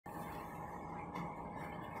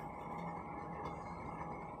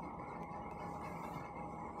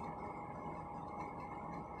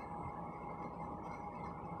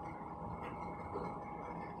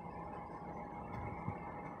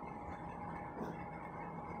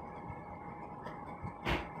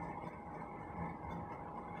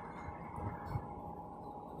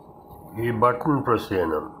ഈ button press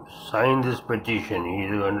ചെയ്യണം. Sign this petition.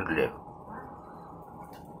 ഇത് കണ്ടില്ലേ,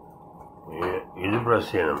 ഇത് പ്രസ്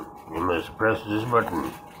ചെയ്യണം. You must press this button.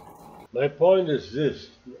 My point is this,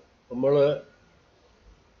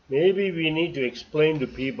 maybe we need to explain to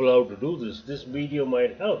people how to do this. This video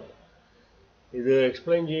might help. ഇത്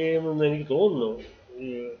explain ചെയ്യുമെന്ന് എനിക്ക് തോന്നുന്നു.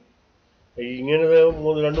 ഇങ്ങനെ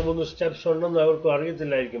 2-3 സ്റ്റെപ്സ് ഉണ്ടെന്ന് അവർക്ക്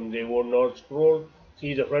അറിയത്തില്ലായിരിക്കും. They would not scroll,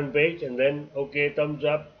 see the front page and then okay, thumbs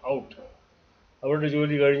up, out. അവരുടെ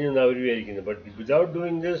ജോലി കഴിഞ്ഞെന്ന് അവർ വിചാരിക്കുന്നത്. But without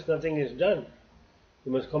doing this, nothing is done.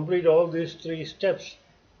 You must complete all these 3 steps.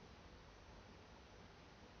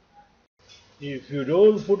 If you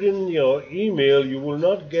don't put in your email, you will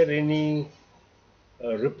not get any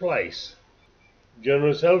replies.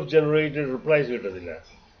 Self-generated replies.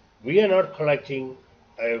 We are not collecting.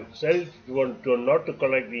 I have said not to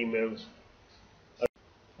collect emails.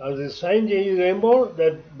 As the sign changes rainbow,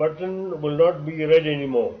 that button will not be red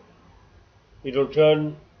anymore. It will turn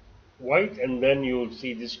white and then you will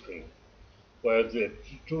see this screen where the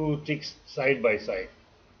 2 ticks side by side.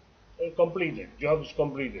 Completed. Job is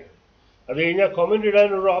completed. അത് കഴിഞ്ഞാൽ comment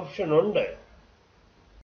ഇടാനൊരു option ഉണ്ട്.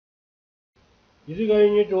 ഇത്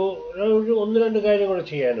കഴിഞ്ഞിട്ട് 1-2 കാര്യം കൂടെ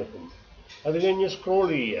ചെയ്യാനൊക്കും. അത് കഴിഞ്ഞ് scroll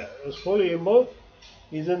ചെയ്യുക. സ്ക്രോൾ ചെയ്യുമ്പോൾ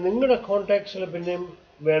ഇത് നിങ്ങളുടെ കോൺടാക്ട്സിൽ പിന്നെയും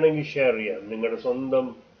വേണമെങ്കിൽ ഷെയർ ചെയ്യാം. നിങ്ങളുടെ സ്വന്തം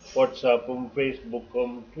വാട്സാപ്പും ഫേസ്ബുക്കും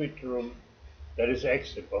ട്വിറ്ററും, ദാറ്റ് ഈസ്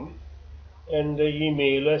എക്സ് ഇപ്പം, ആൻഡ്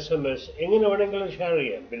ഇമെയിൽ, SMS എങ്ങനെ വേണമെങ്കിലും ഷെയർ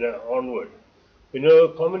ചെയ്യാം. പിന്നെ ഓൺവേർഡ് പിന്നെ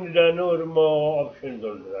കമൻറ്റ് ഇടാനും ഒരു ഓപ്ഷൻസ്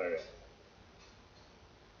ഉണ്ട് താഴെ.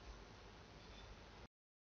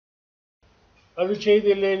 അത്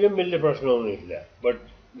ചെയ്തില്ലെങ്കിലും വലിയ പ്രശ്നമൊന്നുമില്ല. But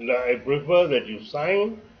I prefer that you sign.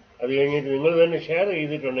 അത് കഴിഞ്ഞിട്ട് നിങ്ങൾ തന്നെ ഷെയർ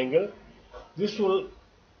ചെയ്തിട്ടുണ്ടെങ്കിൽ this will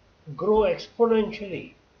grow exponentially.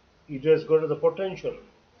 It has got the potential.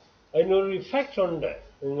 അതിനൊരു ഇഫക്റ്റ് ഉണ്ട്.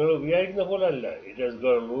 നിങ്ങൾ വിചാരിക്കുന്ന പോലെ അല്ല. It has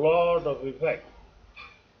got a lot of effect.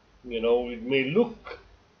 It may look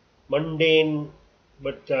mundane,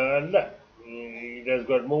 but അല്ല. It has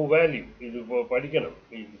got more value. ഇത് പഠിക്കണം.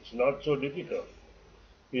 It's not so difficult.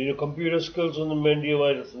 ഇതിന് കമ്പ്യൂട്ടർ സ്കിൽസ് ഒന്നും വേണ്ടിയ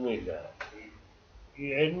വരുന്നില്ല.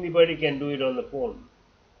 Anybody can do it on the phone.